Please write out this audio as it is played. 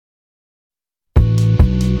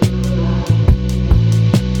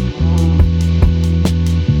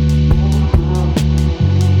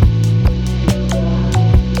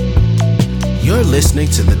listening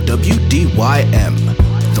to the WDYM,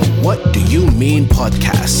 the What Do You Mean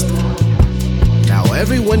podcast. Now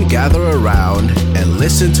everyone gather around and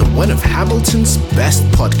listen to one of Hamilton's best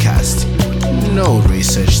podcasts. No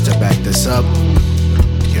research to back this up.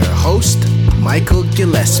 Your host, Michael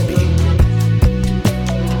Gillespie.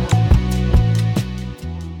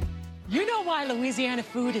 Louisiana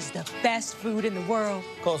food is the best food in the world.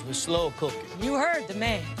 Because we're slow cooking. You heard the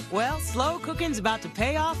man. Well, slow cooking's about to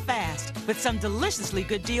pay off fast with some deliciously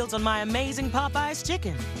good deals on my amazing Popeyes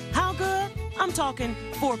chicken. How good? I'm talking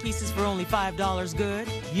 4 pieces for only $5 good.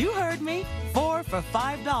 You heard me. 4 for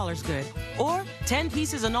 $5 good. Or 10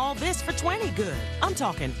 pieces and all this for 20 good. I'm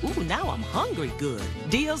talking, ooh, now I'm hungry good.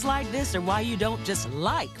 Deals like this are why you don't just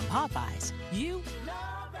like Popeyes. You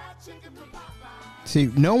love that chicken from Popeyes.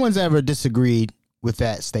 See, no one's ever disagreed with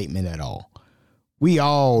that statement at all. We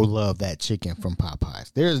all love that chicken from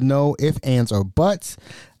Popeyes. There's no ifs, ands, or buts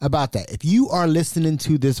about that. If you are listening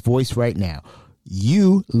to this voice right now,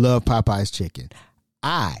 you love Popeyes chicken.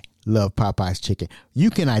 I love Popeyes chicken.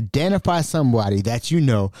 You can identify somebody that you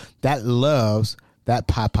know that loves that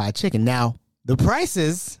Popeye chicken. Now, the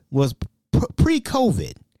prices was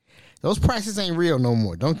pre-COVID. Those prices ain't real no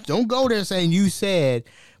more. Don't go there saying you said,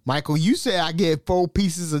 Michael, you said I get 4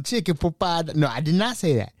 pieces of chicken for $5. No, I did not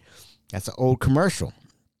say that. That's an old commercial.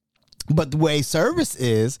 But the way service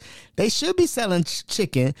is, they should be selling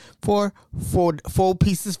chicken for 4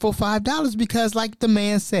 pieces for $5 because, like the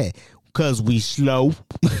man said, because we slow.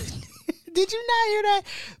 Did you not hear that?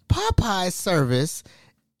 Popeye's service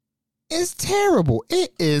is terrible.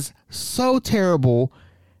 It is so terrible.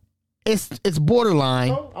 It's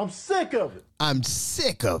borderline. Oh, I'm sick of it. I'm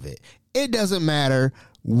sick of it. It doesn't matter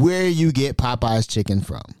where you get Popeye's chicken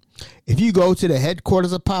from. If you go to the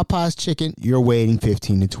headquarters of Popeye's chicken, you're waiting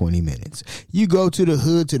 15 to 20 minutes. You go to the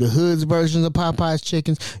hood's versions of Popeye's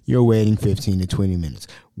chickens, you're waiting 15 to 20 minutes.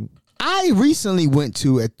 I recently went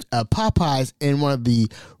to a Popeye's in one of the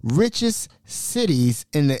richest cities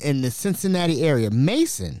in the Cincinnati area,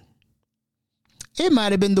 Mason. It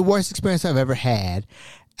might have been the worst experience I've ever had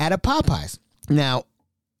at a Popeye's. Now,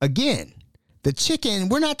 again, the chicken,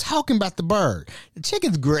 we're not talking about the bird. The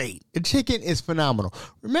chicken's great. The chicken is phenomenal.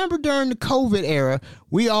 Remember during the COVID era,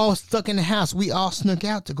 we all stuck in the house. We all snuck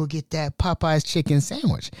out to go get that Popeye's chicken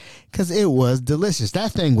sandwich because it was delicious.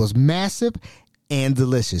 That thing was massive and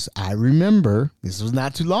delicious. I remember, this was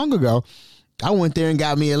not too long ago, I went there and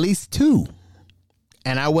got me at least 2.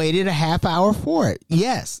 And I waited a half hour for it.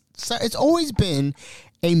 Yes. So it's always been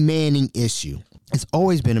a manning issue. It's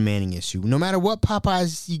always been a manning issue. No matter what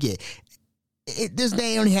Popeyes you get.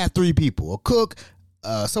 They only have 3 people: a cook,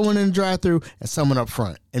 someone in the drive-thru, and someone up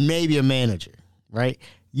front, and maybe a manager. Right?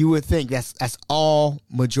 You would think that's all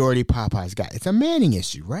majority Popeyes got. It's a manning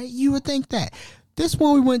issue, right? You would think that. This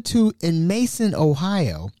one we went to in Mason,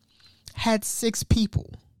 Ohio, had 6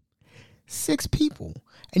 people. 6 people.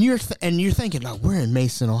 And you're thinking, like, we're in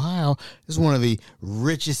Mason, Ohio. This is one of the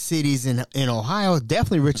richest cities in Ohio.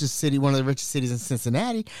 Definitely richest city, one of the richest cities in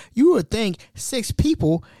Cincinnati. You would think 6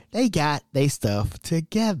 people, they got their stuff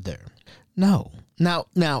together. No. Now,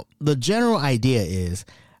 the general idea is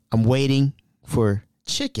I'm waiting for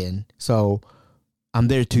chicken, so I'm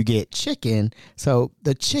there to get chicken. So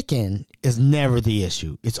the chicken is never the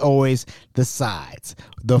issue. It's always the sides,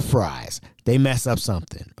 the fries. They mess up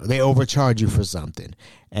something. They overcharge you for something.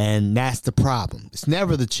 And that's the problem. It's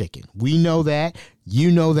never the chicken. We know that.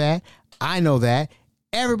 You know that. I know that.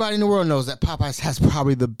 Everybody in the world knows that Popeyes has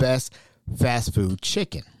probably the best fast food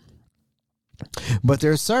chicken. But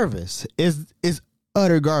their service is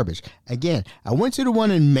utter garbage. Again, I went to the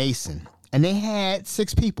one in Mason, and they had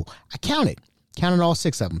 6 people. I counted all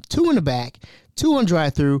 6 of them. 2 in the back, 2 on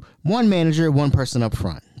drive-thru, 1 manager, 1 person up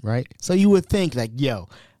front, right? So you would think, like, yo,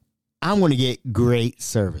 I'm going to get great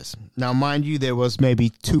service. Now, mind you, there was maybe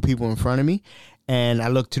 2 people in front of me, and I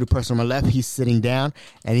looked to the person on my left. He's sitting down,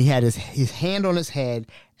 and he had his hand on his head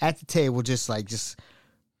at the table, just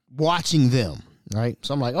watching them, right?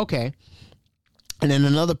 So I'm like, okay. And then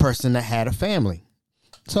another person that had a family.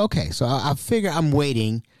 So, okay. So I figure I'm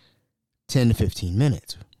waiting 10 to 15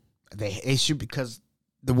 minutes. They should, because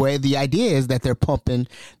the idea is that they're pumping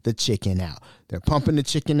the chicken out. They're pumping the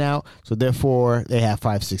chicken out, so therefore they have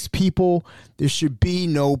 5-6 people. There should be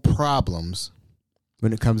no problems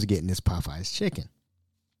when it comes to getting this Popeyes chicken.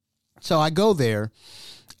 So I go there,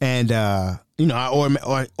 and I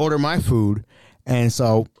order my food, and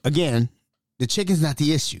so again, the chicken's not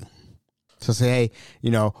the issue. So say,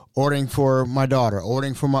 hey, ordering for my daughter,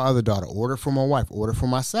 ordering for my other daughter, order for my wife, order for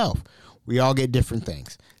myself. We all get different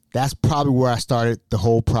things. That's probably where I started the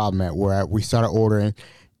whole problem at, where we started ordering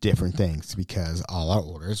different things because all our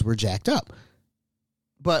orders were jacked up.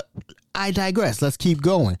 But I digress. Let's keep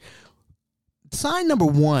going. Sign number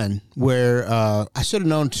one, where I should have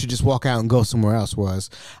known to just walk out and go somewhere else, was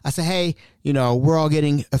I said, hey, we're all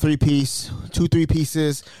getting a 3-piece, 2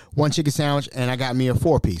 3-pieces, 1 chicken sandwich, and I got me a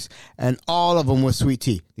 4-piece. And all of them with sweet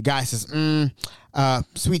tea. The guy says,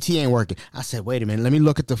 sweet tea ain't working. I said, wait a minute, let me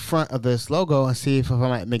look at the front of this logo and see if I'm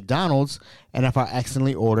at McDonald's and if I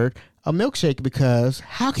accidentally ordered a milkshake, because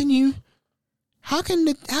how can you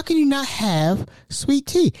not have sweet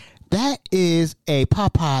tea? That is a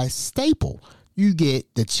Popeyes staple. You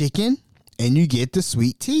get the chicken and you get the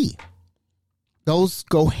sweet tea. Those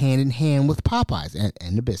go hand in hand with Popeyes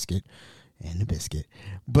and the biscuit.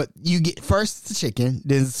 But you get first the chicken,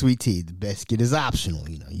 then the sweet tea. The biscuit is optional.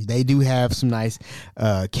 They do have some nice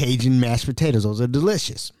Cajun mashed potatoes. Those are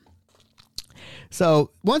delicious.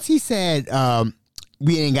 So once he said,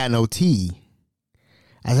 we ain't got no tea,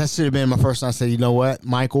 as that should have been my first time, I said, you know what,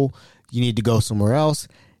 Michael, you need to go somewhere else.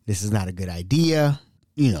 This is not a good idea.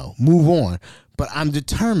 Move on. But I'm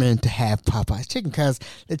determined to have Popeye's chicken because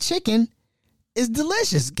the chicken is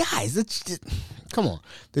delicious. Guys, come on.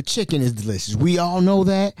 The chicken is delicious. We all know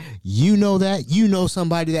that. You know that. You know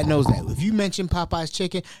somebody that knows that. If you mention Popeye's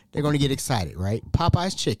chicken, they're going to get excited, right?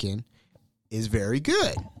 Popeye's chicken is very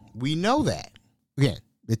good. We know that. Again,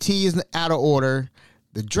 the tea is out of order.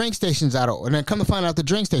 The drink station's out of order. And then come to find out the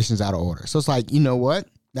drink station's out of order. So it's like, you know what?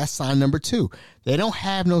 That's sign number 2. They don't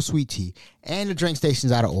have no sweet tea, and the drink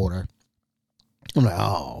station's out of order. I'm like,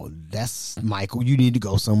 oh, that's Michael. You need to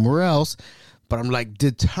go somewhere else. But I'm like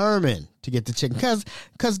determined to get the chicken,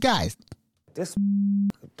 cause guys, this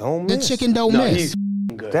don't miss. The chicken don't miss. He's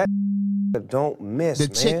good. That don't miss. The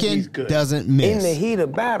chicken doesn't miss. In the heat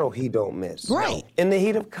of battle, he don't miss. Right. In the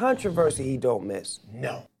heat of controversy, he don't miss.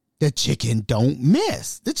 No. The chicken don't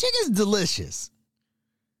miss. The chicken's delicious.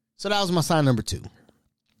 So that was my sign number 2.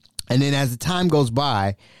 And then as the time goes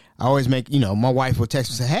by, I always make, my wife will text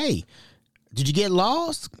me and say, hey, did you get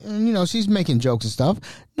lost? And, she's making jokes and stuff.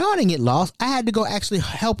 No, I didn't get lost. I had to go actually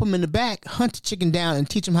help them in the back, hunt the chicken down and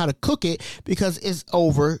teach them how to cook it because it's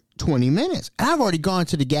over 20 minutes. And I've already gone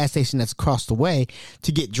to the gas station that's across the way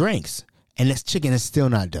to get drinks. And this chicken is still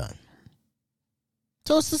not done.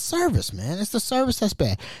 So it's the service, man. It's the service that's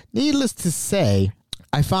bad. Needless to say,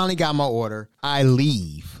 I finally got my order. I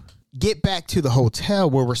leave. Get back to the hotel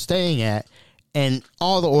where we're staying at, and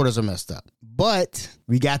all the orders are messed up. But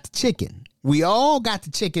we got the chicken. We all got the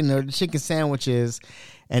chicken, or the chicken sandwiches,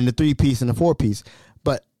 and the 3-piece and the 4-piece.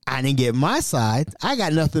 But I didn't get my side. I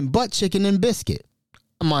got nothing but chicken and biscuit.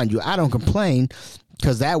 Mind you, I don't complain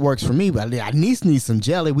because that works for me, but I need some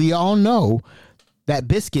jelly. We all know that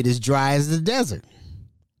biscuit is dry as the desert.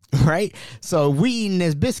 Right? So we eating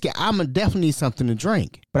this biscuit, I'm going to definitely need something to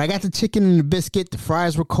drink. But I got the chicken and the biscuit. The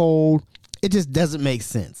fries were cold. It just doesn't make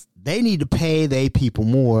sense. They need to pay their people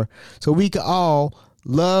more so we can all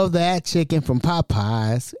love that chicken from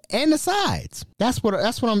Popeyes and the sides. That's what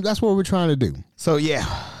we're trying to do. So yeah,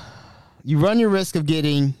 you run your risk of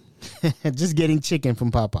getting chicken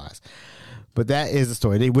from Popeyes. But that is the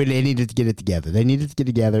story. They needed to get it together. They needed to get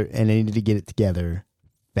together, and they needed to get it together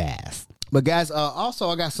fast. But guys, also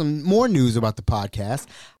I got some more news about the podcast.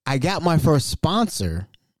 I got my first sponsor,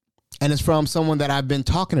 and it's from someone that I've been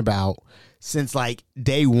talking about since like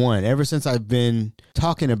day one. Ever since I've been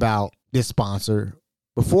talking about this sponsor,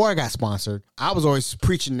 before I got sponsored, I was always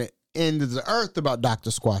preaching the end of the earth about Dr.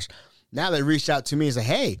 Squash. Now they reached out to me and said,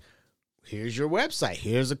 hey, here's your website,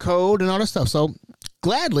 here's a code and all this stuff. So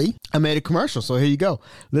gladly, I made a commercial. So here you go.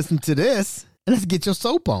 Listen to this and let's get your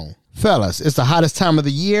soap on. Fellas, it's the hottest time of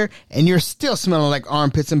the year, and you're still smelling like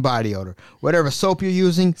armpits and body odor. Whatever soap you're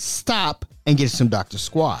using, stop and get some Dr.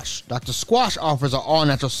 Squash. Dr. Squash offers an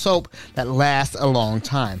all-natural soap that lasts a long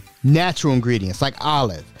time. Natural ingredients like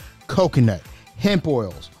olive, coconut, hemp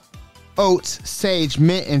oils, oats, sage,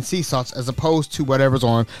 mint, and sea salts, as opposed to whatever's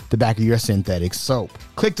on the back of your synthetic soap.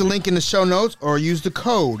 Click the link in the show notes or use the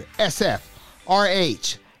code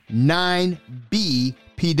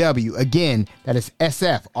SFRH9BPW. Again, that is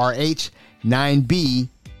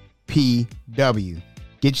SFRH9BPW.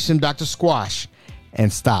 Get you some Dr. Squash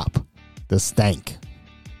and stop the stank.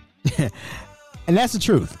 And that's the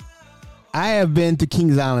truth. I have been to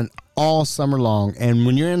Kings Island all summer long, and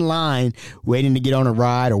when you're in line waiting to get on a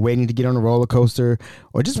ride or waiting to get on a roller coaster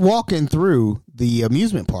or just walking through the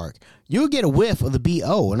amusement park, you'll get a whiff of the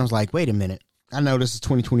BO. And I was like, wait a minute. I know this is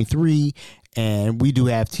 2023, and we do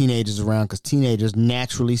have teenagers around because teenagers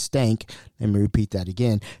naturally stink. Let me repeat that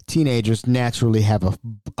again. Teenagers naturally have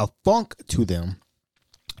a funk to them.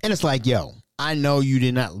 And it's like, yo, I know you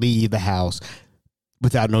did not leave the house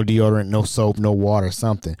without no deodorant, no soap, no water,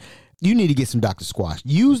 something. You need to get some Dr. Squash.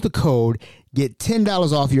 Use the code Get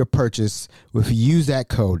 $10 off your purchase if you use that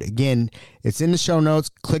code. Again, it's in the show notes.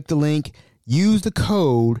 Click the link. Use the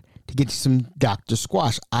code to get you some Dr.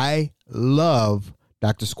 Squash. I love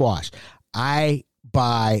Dr. Squash. I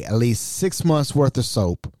buy at least 6 months worth of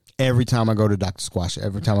soap every time I go to Dr. Squash,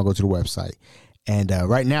 every time I go to the website. And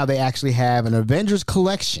right now they actually have an Avengers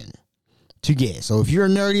collection to get. So if you're a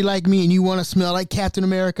nerdy like me and you want to smell like Captain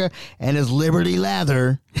America and his Liberty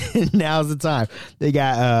Lather, now's the time. They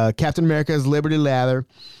got Captain America's Liberty Lather,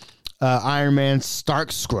 Iron Man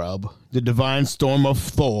Stark Scrub, the Divine Storm of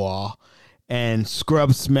Thor, and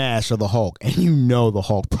Scrub Smash of the Hulk. And you know the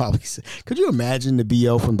Hulk probably. Could you imagine the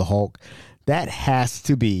BO from the Hulk? That has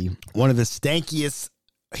to be one of the stankiest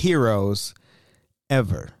heroes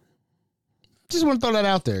ever. Just want to throw that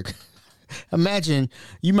out there. Imagine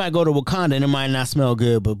you might go to Wakanda and it might not smell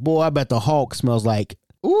good, but boy, I bet the Hulk smells like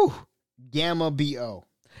Gamma BO.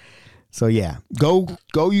 So yeah, go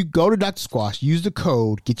to Dr. Squash, use the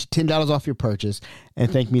code, get you $10 off your purchase, and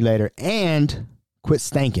thank me later. And quit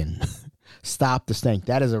stanking. Stop the stank.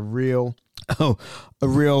 That is a real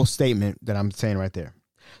statement that I'm saying right there.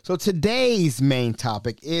 So today's main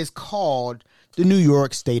topic is called the New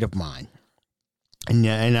York state of mind. And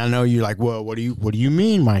I know you're like, well, what do you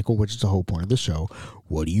mean, Michael? Which is the whole point of the show.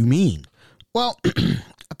 What do you mean? Well,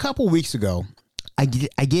 a couple weeks ago, I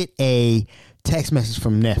get a text message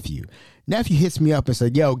from nephew. Nephew hits me up and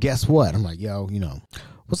said, yo, guess what? I'm like, yo,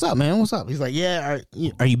 what's up, man? What's up? He's like, yeah,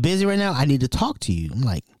 are you busy right now? I need to talk to you. I'm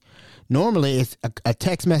like, normally it's a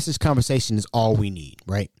text message conversation is all we need,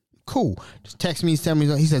 right? Cool. Just text me, tell me.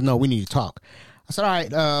 He says, no, we need to talk. I said, all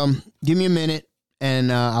right, give me a minute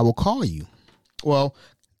and I will call you. Well,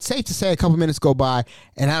 safe to say a couple minutes go by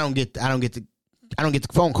and I don't get the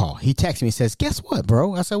phone call. He texts me and says, guess what,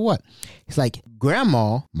 bro? I said, what? He's like,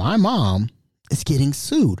 Grandma, my mom is getting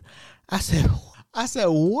sued. I said,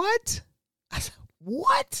 what? I said,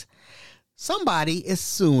 what? Somebody is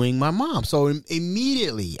suing my mom. So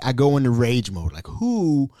immediately I go into rage mode. Like,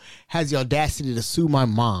 who has the audacity to sue my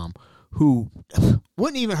mom who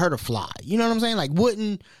wouldn't even hurt a fly? You know what I'm saying? Like,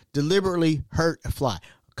 wouldn't deliberately hurt a fly.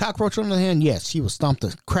 Cockroach on the other hand, yes, she will stomp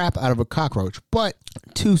the crap out of a cockroach. But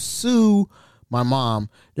to sue my mom,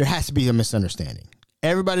 there has to be a misunderstanding.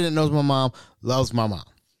 Everybody that knows my mom loves my mom.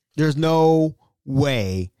 There's no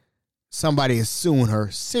way somebody is suing her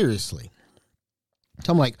seriously.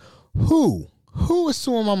 So I'm like, who is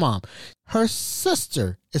suing my mom? Her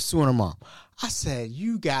sister is suing her mom. I said,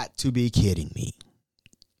 you got to be kidding me.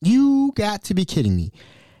 You got to be kidding me.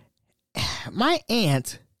 My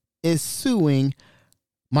aunt is suing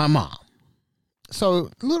my mom. So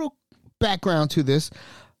a little background to this.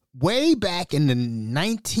 Way back in the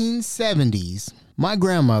 1970s, my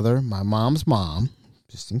grandmother, my mom's mom,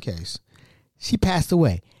 just in case, she passed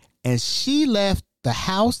away. And she left the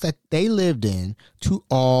house that they lived in to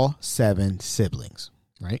all 7 siblings,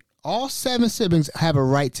 right? All 7 siblings have a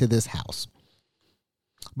right to this house.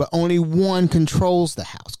 But only one controls the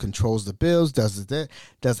house, controls the bills,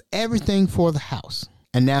 does everything for the house.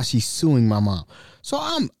 And now she's suing my mom. So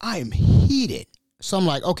I'm heated. So I'm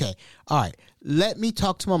like, okay, all right, let me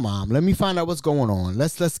talk to my mom. Let me find out what's going on.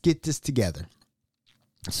 Let's get this together.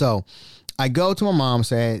 So I go to my mom and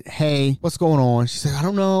say, hey, what's going on? She said, I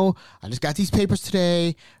don't know. I just got these papers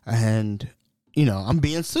today and, I'm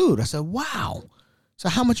being sued. I said, wow. So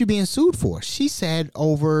how much you being sued for? She said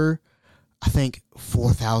over, I think,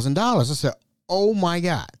 $4,000. I said, oh my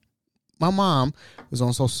God. My mom is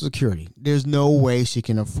on Social Security. There's no way she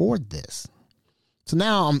can afford this. So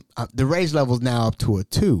now the rage level is now up to a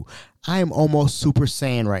 2. I am almost Super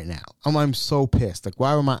Saiyan right now. I'm so pissed. Like,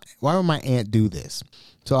 why would my aunt do this?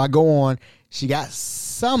 So I go on. She got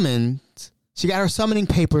summoned. She got her summoning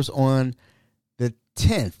papers on the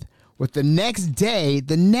 10th. With the next day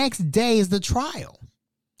is the trial.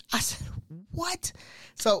 I said, what?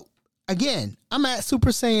 So again, I'm at Super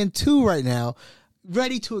Saiyan 2 right now,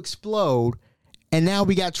 ready to explode. And now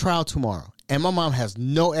we got trial tomorrow. And my mom has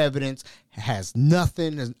no evidence, has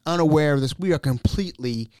nothing, is unaware of this. We're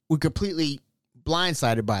completely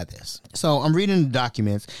blindsided by this. So I'm reading the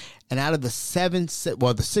documents, and out of the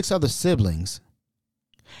 6 other siblings,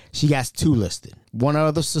 she got 2 listed. One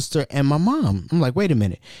other sister and my mom. I'm like, wait a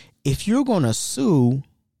minute. If you're going to sue,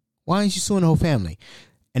 why aren't you suing the whole family?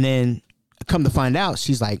 And then come to find out,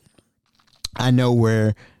 she's like, I know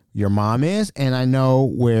where your mom is, and I know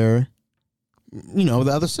where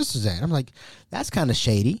the other sister's at. I'm like, that's kind of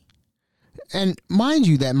shady. And mind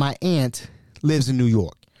you that my aunt lives in New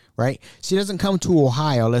York, right? She doesn't come to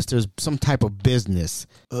Ohio unless there's some type of business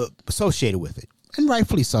associated with it. And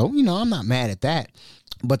rightfully so. I'm not mad at that.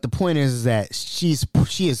 But the point is that she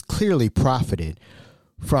has clearly profited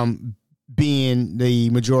from being the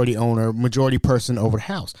majority owner, majority person over the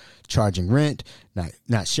house, charging rent,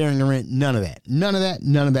 not sharing the rent, none of that.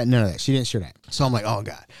 She didn't share that. So I'm like, oh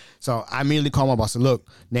God. So I immediately called my boss and said, look,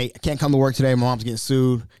 Nate, I can't come to work today. My mom's getting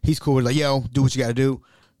sued. He's cool. He's like, yo, do what you got to do.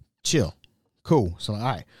 Chill. Cool. So, all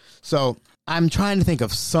right. So I'm trying to think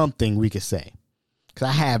of something we could say because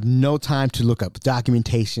I have no time to look up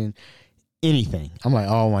documentation, anything. I'm like,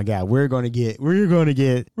 oh my God, we're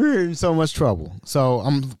in so much trouble. So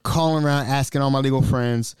I'm calling around, asking all my legal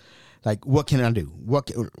friends, like, what can I do?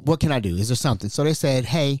 What can I do? Is there something? So they said,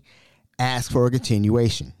 hey, ask for a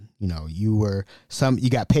continuation. You know, you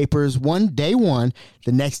got papers day one,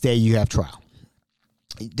 the next day you have trial.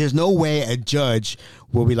 There's no way a judge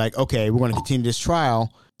will be like, okay, we're going to continue this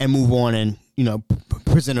trial and move on and, you know,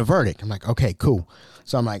 present a verdict. I'm like, okay, cool.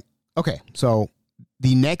 So I'm like, okay. So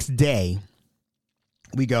the next day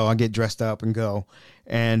we go, I get dressed up and go,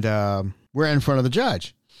 and we're in front of the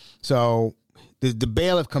judge. So the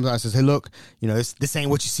bailiff comes out and says, hey, look, you know, this ain't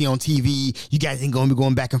what you see on TV. You guys ain't going to be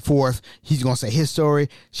going back and forth. He's going to say his story.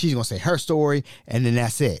 She's going to say her story. And then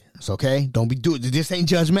that's it. It's okay. Don't be doing this. Ain't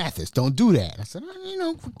Judge Mathis. Don't do that. I said, you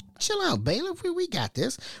know, chill out, bailiff. We got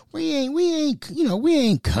this. We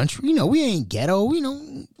ain't country. You know, we ain't ghetto. You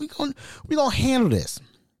know, we gonna handle this.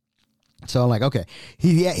 So I'm like, okay.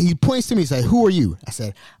 He points to me and says, who are you? I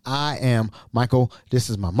said, I am Michael. This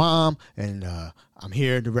is my mom. And, I'm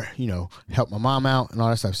here to, you know, help my mom out and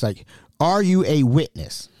all that stuff. It's like, are you a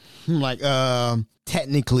witness? I'm like,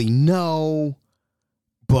 technically no,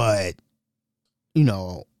 but, you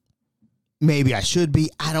know, maybe I should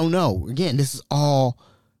be. I don't know. Again, this is all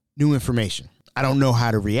new information. I don't know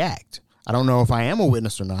how to react. I don't know if I am a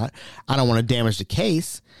witness or not. I don't want to damage the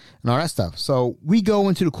case and all that stuff. So we go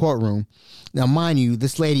into the courtroom. Now, mind you,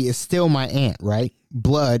 this lady is still my aunt, right?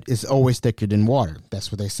 Blood is always thicker than water.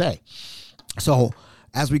 That's what they say. So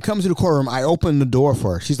as we come to the courtroom, I open the door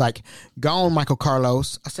for her. She's like, "Gone, Michael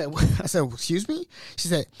Carlos." I said, "Excuse me?" She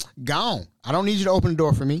said, "Gone. I don't need you to open the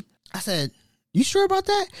door for me." I said, "You sure about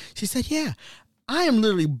that?" She said, "Yeah." I am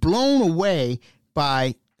literally blown away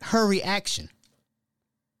by her reaction.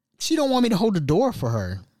 She don't want me to hold the door for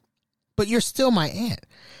her, but you're still my aunt.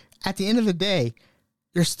 At the end of the day,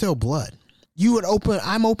 you're still blood.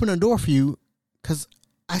 I'm opening a door for you because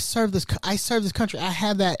I serve this country. I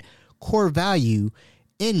have that core value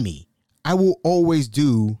in me. I will always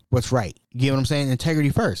do what's right. You get what I'm saying? Integrity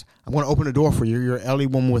first. I'm going to open the door for you. You're an elderly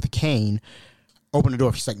woman with a cane. Open the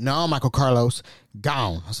door. She's like, "No, Michael Carlos,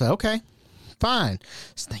 gone." I said, "Okay, fine."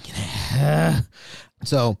 Just thinking.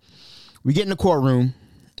 So we get in the courtroom,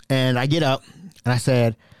 and I get up, and I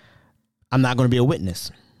said, "I'm not going to be a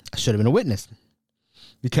witness. I should have been a witness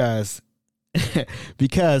because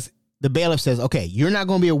the bailiff says, okay, you're not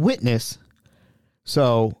going to be a witness,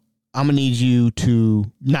 so I'm going to need you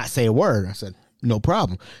to not say a word." I said, "No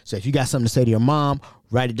problem." So if you got something to say to your mom,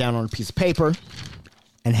 write it down on a piece of paper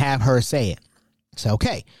and have her say it. I said,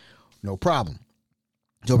 "Okay, no problem."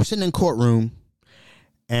 So we're sitting in the courtroom,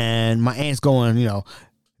 and my aunt's going, you know,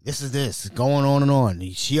 this, going on and on.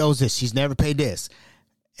 She owes this. She's never paid this.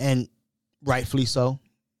 And rightfully so.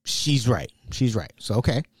 She's right. So,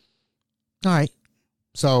 okay. All right.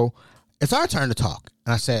 So it's our turn to talk.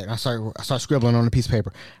 And I started scribbling on a piece of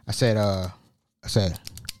paper. I said,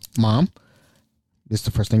 "Mom, this is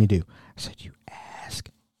the first thing you do." I said, "You ask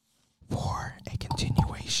for a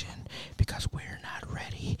continuation because we're not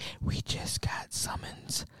ready. We just got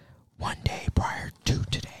summons one day prior to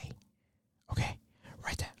today. Okay,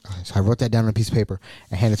 write that." Okay, so I wrote that down on a piece of paper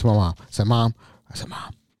and handed it to my mom. I said,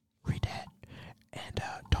 "Mom, read that and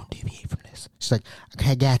don't deviate from this." She's like,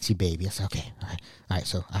 "Okay, I got you, baby." I said, "Okay, all right,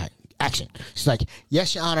 so all right. Action." She's like,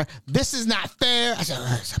 "Yes, Your Honor, this is not fair." I said,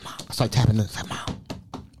 "Mom." I started tapping this. I said,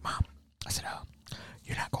 Mom. I said,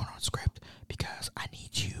 "You're not going on script because I need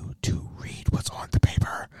you to read what's on the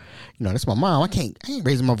paper." You know, that's my mom. I ain't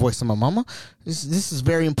raising my voice to my mama. This is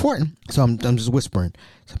very important. So I'm just whispering.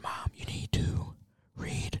 I said, "Mom, you need to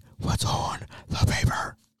read what's on the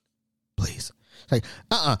paper, please." It's like,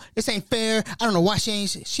 this ain't fair. I don't know why she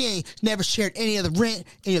ain't never shared any of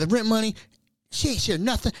the rent money. She ain't shared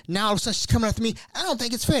nothing. Now all of a sudden she's coming after me. I don't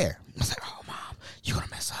think it's fair. I was like, "Oh, Mom, you're going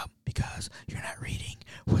to mess up because you're not reading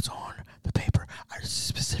what's on the paper. I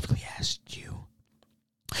specifically asked you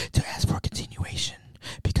to ask for a continuation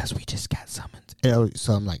because we just got summoned."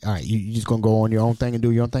 So I'm like, all right, you just going to go on your own thing and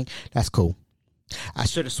do your own thing? That's cool. I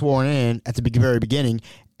should have sworn in at the very beginning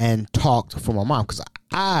and talked for my mom because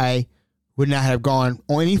I would not have gone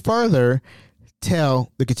any further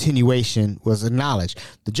tell the continuation was acknowledged.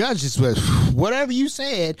 The judge just was, whatever you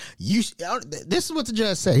said, this is what the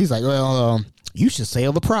judge said. He's like, well, you should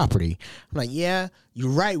sell the property. I'm like, yeah, you're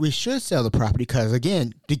right. We should sell the property because,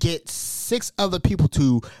 again, to get 6 other people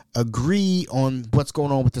to agree on what's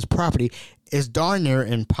going on with this property is darn near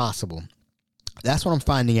impossible. That's what I'm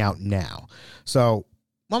finding out now. So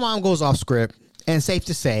my mom goes off script, and safe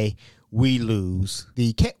to say, we lose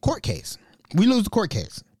the court case. We lose the court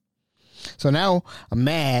case. So now I'm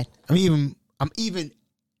mad. I'm even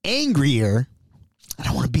angrier.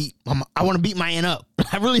 I want to beat my aunt up.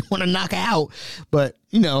 I really want to knock her out. But,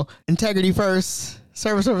 integrity first,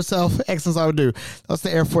 service of self, excellence I would do. That's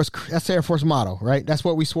the Air Force motto, right? That's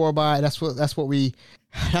what we swore by. That's what we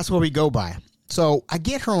go by. So I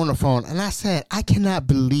get her on the phone and I said, I cannot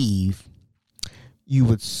believe you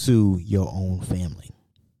would sue your own family.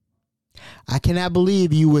 I cannot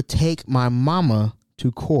believe you would take my mama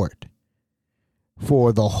to court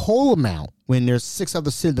for the whole amount when there's 6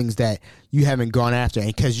 other siblings that you haven't gone after,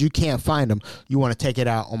 and because you can't find them, you want to take it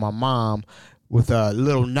out on my mom with a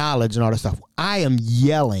little knowledge and all that stuff. I am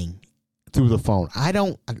yelling through the phone.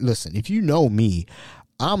 Listen, if you know me,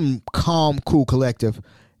 I'm calm, cool, collective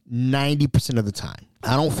 90% of the time.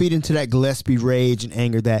 I don't feed into that Gillespie rage and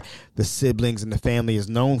anger that the siblings and the family is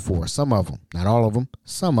known for. Some of them, not all of them,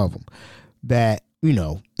 some of them, that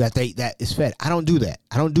is fed. I don't do that.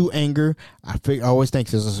 I don't do anger. I always think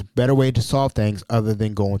there's a better way to solve things other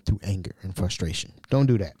than going through anger and frustration. Don't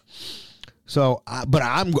do that. So, but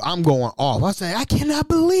I'm going off. I say, I cannot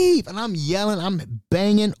believe, and I'm yelling, I'm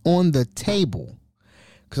banging on the table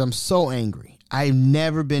because I'm so angry. I've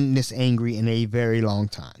never been this angry in a very long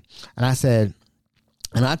time. And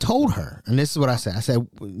I told her, and this is what I said. I said,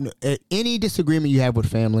 any disagreement you have with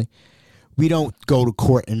family, we don't go to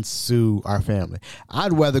court and sue our family.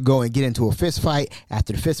 I'd rather go and get into a fist fight.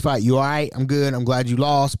 After the fist fight, you all right? I'm good. I'm glad you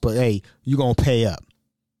lost, but hey, you're going to pay up.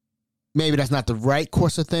 Maybe that's not the right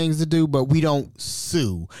course of things to do, but we don't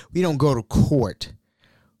sue. We don't go to court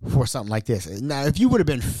for something like this. Now, if you would have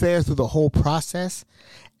been fair through the whole process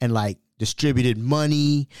and distributed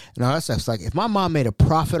money and all that stuff, it's like if my mom made a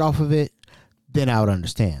profit off of it, then I would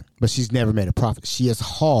understand. But she's never made a profit. She has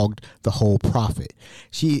hogged the whole profit.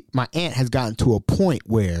 My aunt has gotten to a point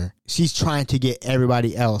where she's trying to get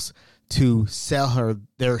everybody else to sell her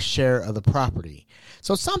their share of the property.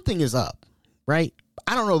 So something is up, right?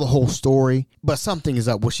 I don't know the whole story, but something is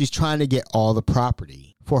up where she's trying to get all the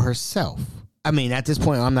property for herself. I mean, at this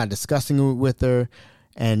point, I'm not discussing it with her,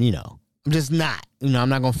 and, I'm just not. I'm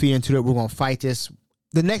not going to feed into it. We're going to fight this.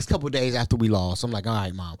 The next couple of days after we lost, I'm like, all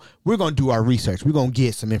right, Mom, we're going to do our research. We're going to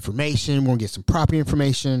get some information. We're going to get some property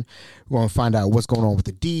information. We're going to find out what's going on with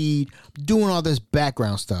the deed, doing all this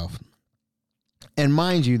background stuff. And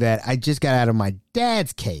mind you that I just got out of my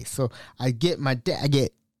dad's case. So I do my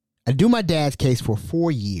dad's case for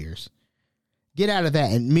 4 years, get out of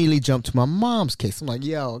that, and immediately jump to my mom's case. I'm like,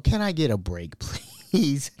 yo, can I get a break,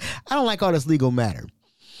 please? I don't like all this legal matter.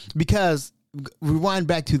 Because rewind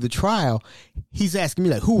back to the trial, he's asking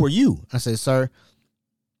me who were you? I said, sir,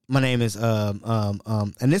 my name is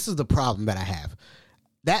and this is the problem that I have.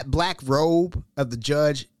 That black robe of the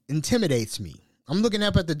judge intimidates me. I'm looking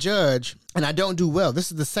up at the judge and I don't do well.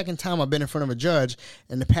 This is the second time I've been in front of a judge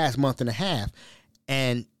in the past month and a half,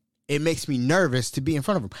 and it makes me nervous to be in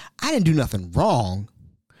front of him. I didn't do nothing wrong.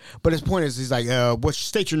 But his point is, he's like,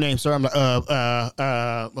 state your name, sir. I'm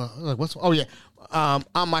like, what's, oh yeah. I'm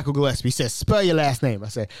Michael Gillespie. He says, spell your last name. I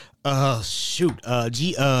said,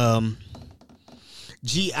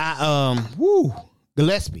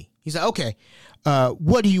 Gillespie. He said, okay,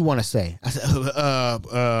 what do you want to say? I said,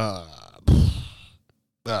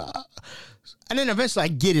 and then eventually I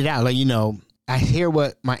get it out. I hear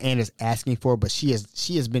what my aunt is asking for, but she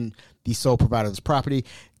has been the sole provider of this property.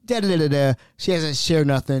 Da-da-da-da-da. She hasn't shared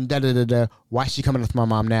nothing. Da-da-da-da. Why is she coming after my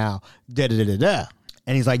mom now? Da-da-da-da-da.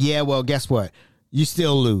 And he's like, yeah, well, guess what? You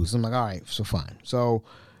still lose. I'm like, all right, so fine. So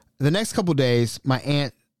the next couple of days, my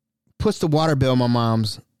aunt puts the water bill in my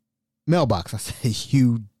mom's mailbox. I said,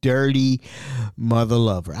 you dirty mother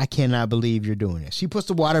lover. I cannot believe you're doing this. She puts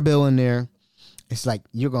the water bill in there. It's like,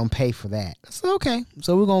 you're going to pay for that. I said, okay.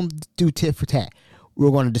 So we're going to do tit for tat.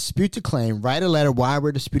 We're going to dispute the claim, write a letter why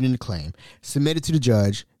we're disputing the claim, submit it to the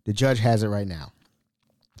judge. The judge has it right now.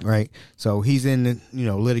 Right. So he's in,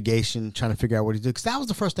 litigation, trying to figure out what he did. Because that was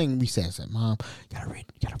the first thing we said. I said, Mom, you got to read,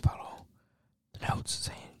 you got to follow the notes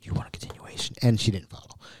saying you want a continuation. And she didn't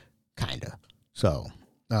follow. Kind of. So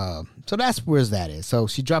that's where that is. So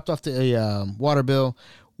she dropped off the water bill.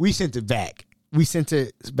 We sent it back. We sent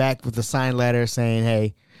it back with a signed letter saying,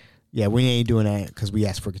 hey, yeah, we ain't doing that because we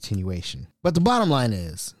asked for continuation. But the bottom line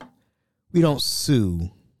is, We don't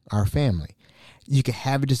sue our family. You can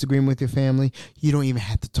have a disagreement with your family. You don't even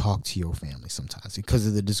have to talk to your family sometimes because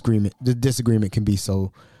of the disagreement. The disagreement can be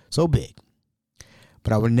so big.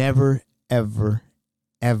 But I would never, ever,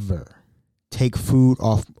 ever take food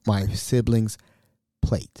off my siblings'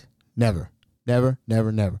 plate. Never, never,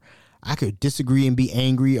 never, never. I could disagree and be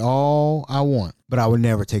angry all I want, but I would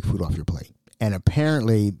never take food off your plate. And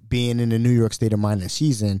apparently, being in the New York state of mind that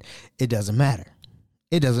she's in, it doesn't matter.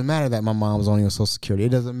 It doesn't matter that my mom was only on Social Security. It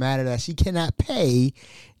doesn't matter that she cannot pay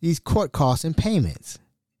these court costs and payments.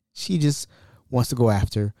 She just wants to go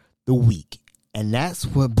after the weak. And that's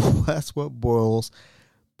what boils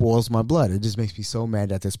my blood. It just makes me so mad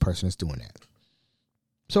that this person is doing that.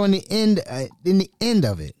 So in the end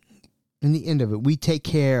of it, we take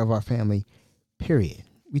care of our family, period.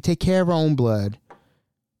 We take care of our own blood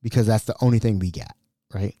because that's the only thing we got,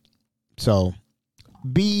 right? So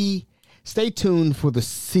stay tuned for the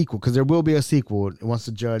sequel, because there will be a sequel once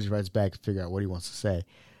the judge writes back to figure out what he wants to say.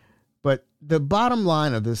 But the bottom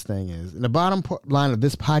line of this thing is, and the bottom line of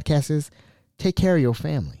this podcast is, take care of your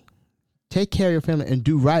family. Take care of your family and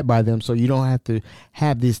do right by them so you don't have to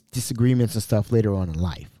have these disagreements and stuff later on in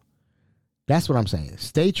life. That's what I'm saying.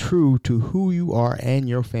 Stay true to who you are and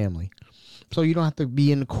your family so you don't have to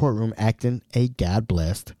be in the courtroom acting a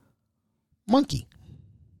God-blessed monkey.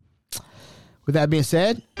 With that being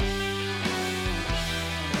said,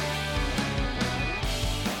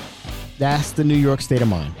 that's the New York state of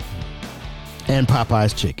mind. And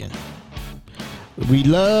Popeyes chicken. We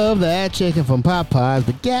love that chicken from Popeyes,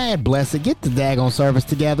 but God bless it. Get the daggone service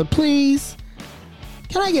together, please.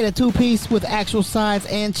 Can I get a 2-piece with actual sides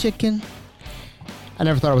and chicken? I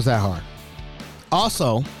never thought it was that hard.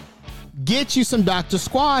 Also, get you some Dr.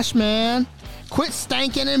 Squash, man. Quit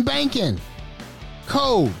stanking and banking.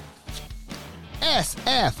 Code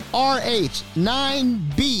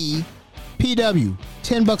SFRH9BPW.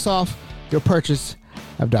 $10 off your purchase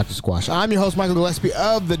of Dr. Squash. I'm your host, Michael Gillespie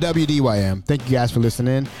of the WDYM. Thank you guys for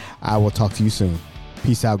listening. I will talk to you soon.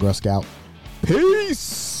 Peace out, Girl Scout.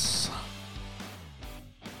 Peace.